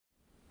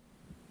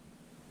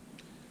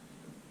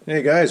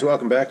Hey guys,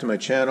 welcome back to my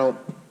channel.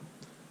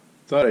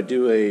 Thought I'd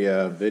do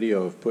a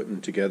video of putting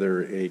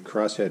together a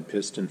crosshead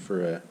piston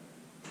for a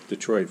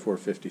Detroit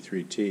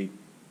 453T.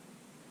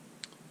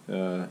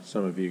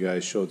 Some of you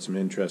guys showed some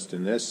interest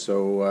in this,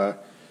 so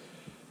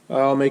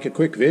I'll make a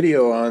quick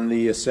video on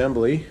the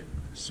assembly.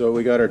 So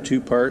we got our two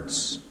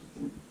parts.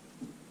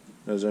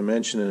 As I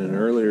mentioned in an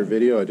earlier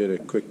video, I did a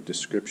quick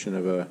description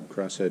of a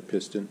crosshead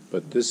piston,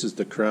 but this is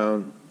the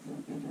crown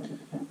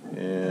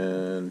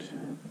and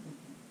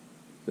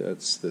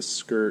that's the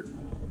skirt.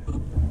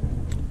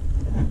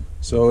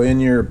 So in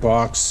your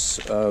box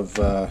of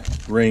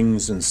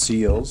rings and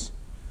seals,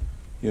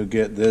 you'll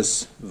get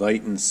this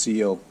Viton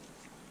seal,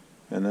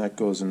 and that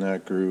goes in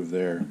that groove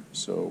there.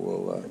 So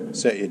we'll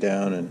set you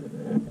down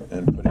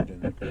and put it in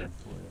the groove.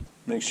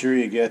 Make sure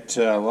you get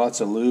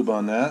lots of lube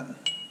on that.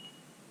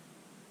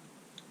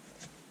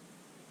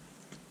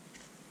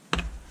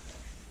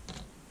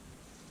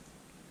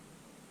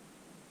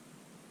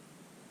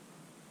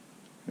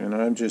 And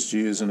I'm just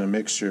using a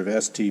mixture of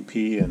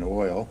STP and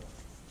oil,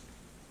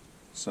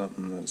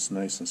 something that's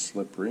nice and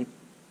slippery.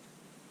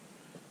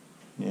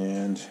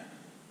 And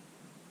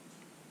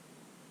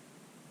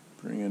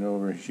bring it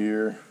over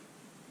here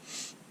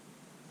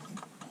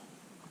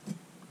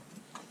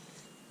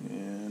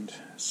and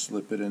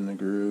slip it in the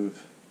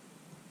groove.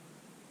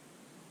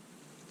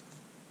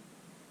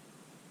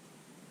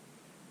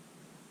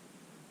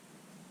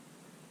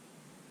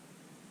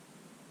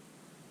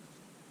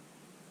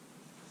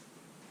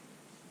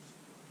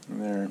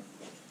 There,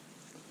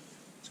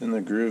 it's in the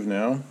groove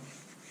now.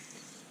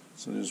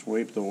 So just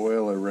wipe the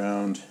oil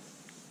around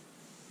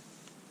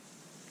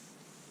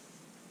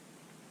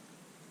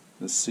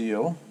the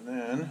seal.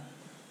 Then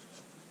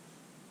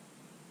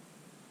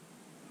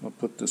I'll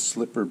put the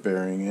slipper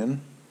bearing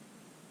in.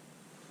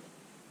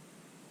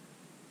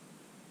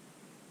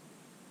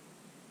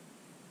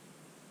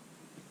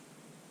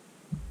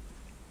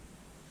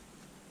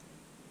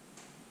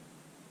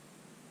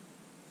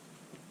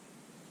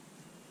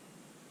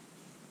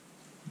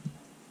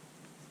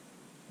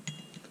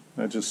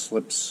 That just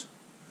slips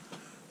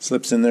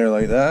in there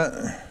like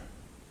that.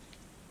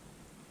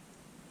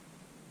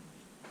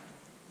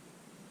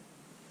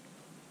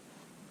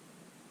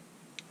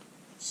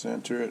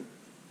 Center it,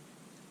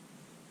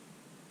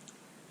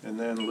 and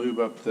then lube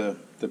up the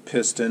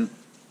piston.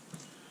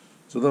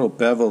 It's a little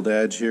beveled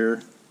edge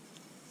here,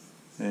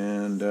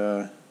 and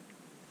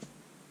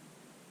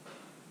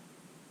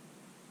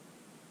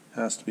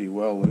has to be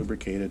well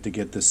lubricated to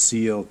get the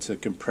seal to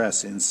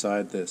compress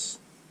inside this.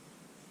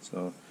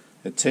 So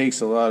it takes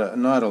a lot of,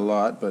 not a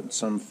lot, but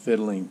some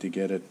fiddling to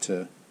get it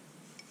to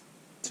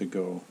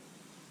go.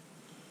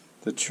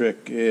 The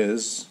trick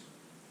is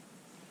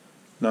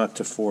not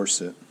to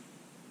force it.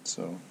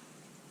 So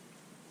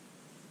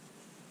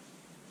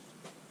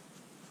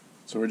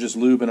we're just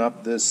lubing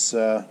up this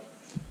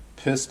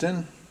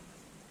piston.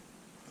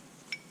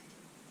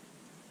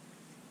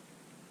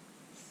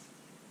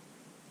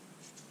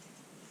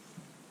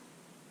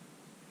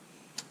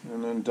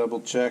 And then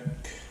double check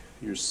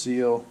your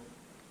seal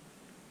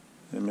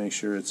and make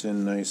sure it's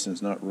in nice and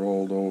it's not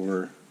rolled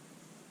over.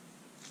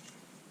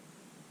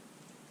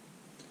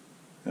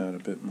 Add a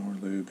bit more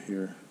lube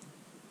here.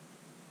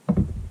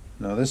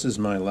 Now this is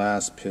my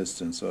last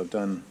piston, so I've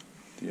done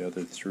the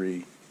other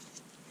three.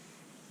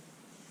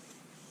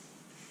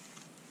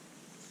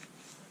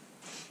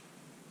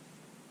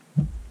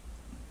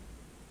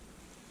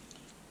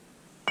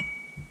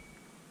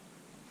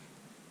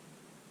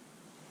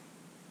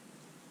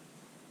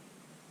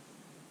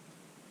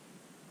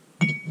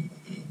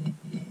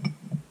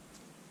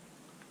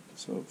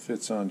 So it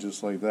fits on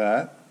just like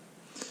that.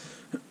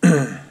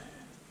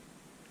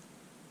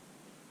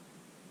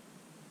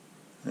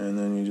 And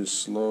then you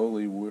just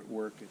slowly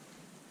work it.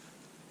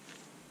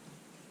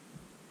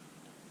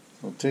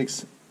 Well, it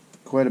takes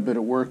quite a bit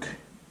of work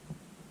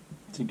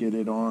to get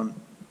it on,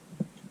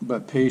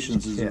 but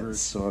patience is the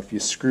so if you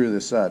screw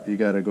this up, you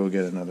got to go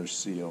get another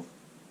seal.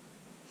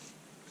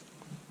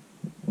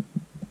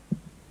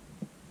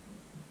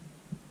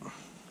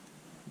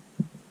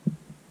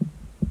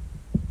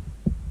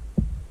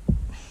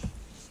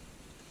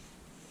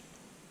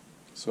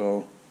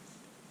 So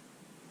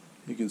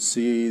you can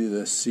see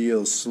the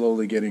seal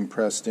slowly getting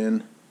pressed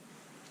in.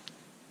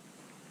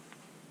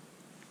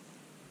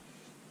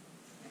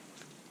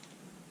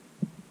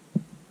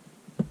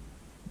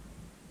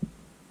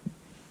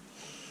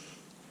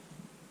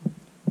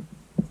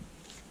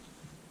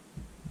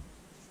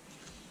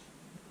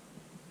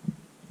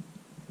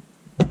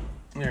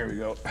 There we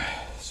go.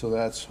 So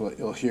that's what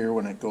you'll hear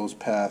when it goes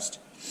past.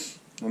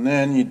 And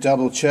then you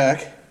double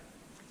check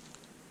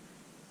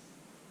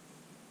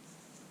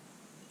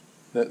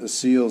that the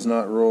seal's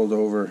not rolled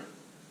over,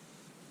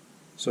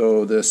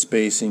 so the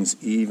spacing's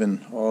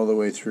even all the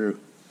way through.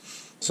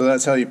 So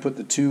that's how you put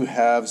the two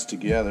halves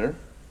together.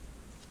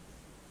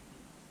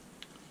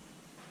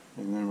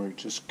 And then we're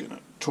just gonna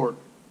torque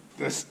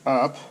this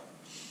up.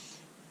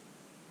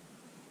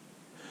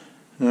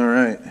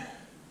 Alright,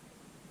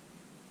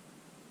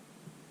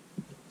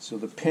 so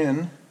the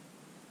pin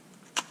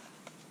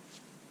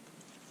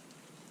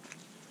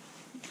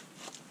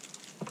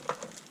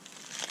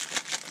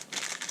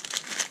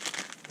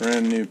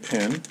brand new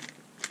pin.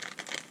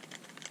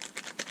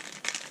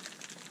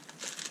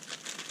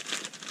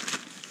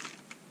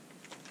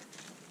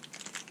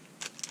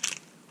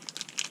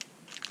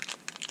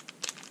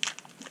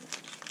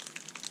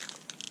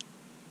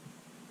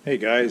 Hey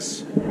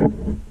guys,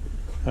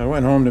 I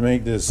went home to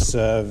make this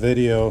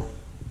video,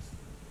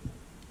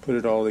 put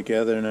it all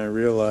together, and I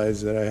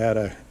realized that I had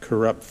a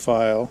corrupt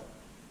file,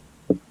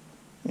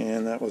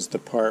 and that was the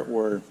part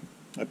where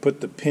I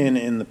put the pin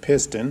in the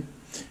piston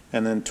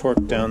and then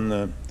torqued down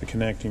the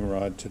connecting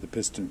rod to the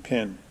piston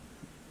pin.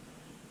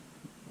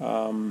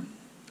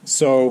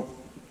 So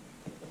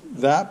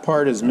that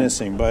part is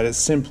missing, but it's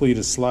simply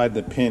to slide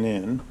the pin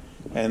in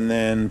and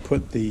then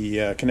put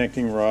the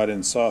connecting rod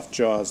in soft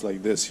jaws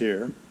like this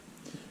here,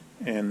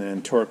 and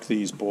then torque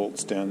these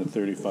bolts down to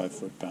 35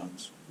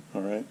 foot-pounds.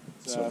 All right.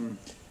 So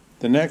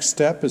the next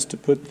step is to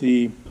put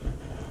the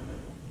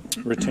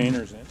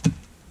retainers in.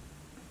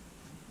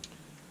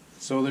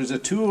 So there's a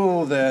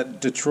tool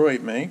that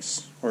Detroit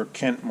makes, or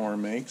Kentmore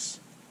makes,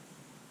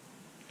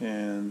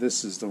 and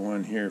this is the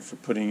one here for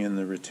putting in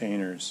the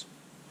retainers.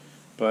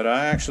 But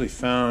I actually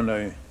found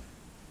I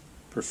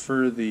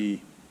prefer the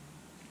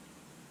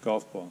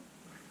golf ball.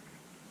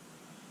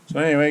 So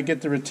anyway,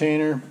 get the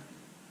retainer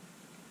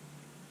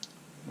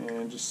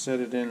and just set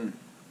it in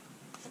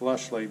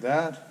flush like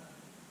that.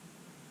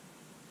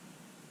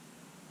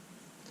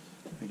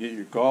 You get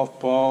your golf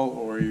ball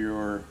or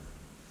your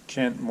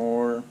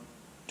Kentmore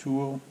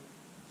tool,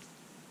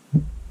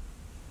 and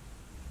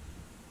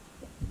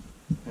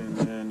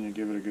then you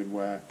give it a good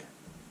whack.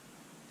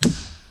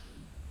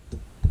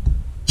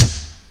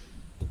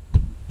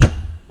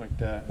 Like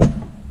that.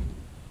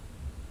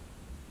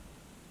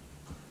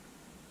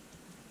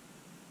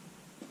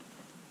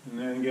 And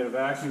then get a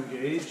vacuum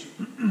gauge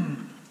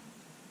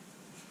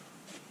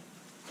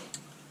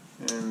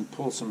and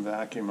pull some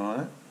vacuum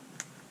on it.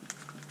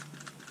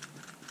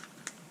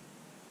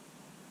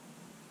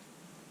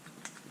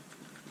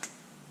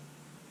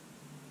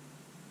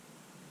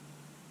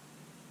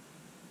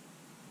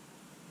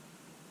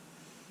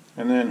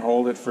 And then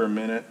hold it for a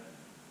minute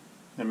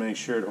and make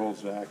sure it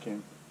holds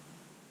vacuum.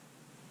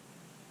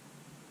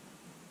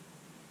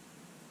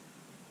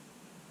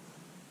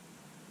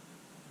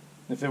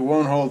 If it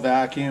won't hold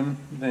vacuum,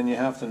 then you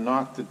have to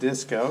knock the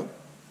disc out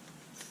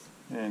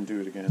and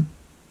do it again.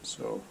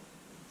 So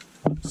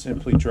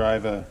simply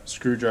drive a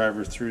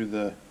screwdriver through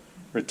the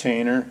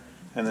retainer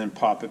and then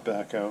pop it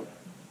back out.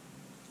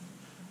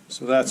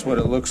 So that's what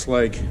it looks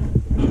like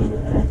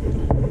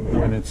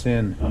when it's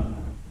in.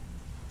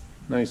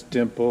 Nice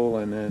dimple,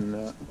 and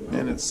then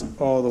and it's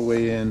all the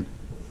way in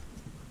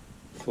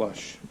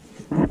flush.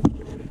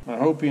 I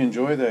hope you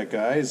enjoy that,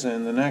 guys,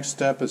 and the next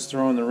step is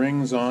throwing the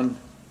rings on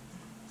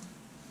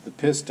the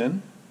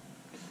piston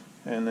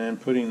and then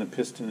putting the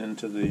piston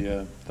into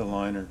the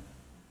liner.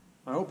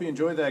 I hope you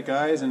enjoyed that,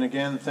 guys, and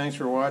again, thanks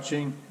for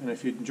watching, and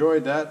if you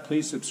enjoyed that,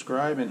 please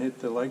subscribe and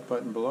hit the like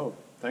button below.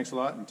 Thanks a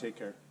lot and take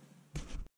care.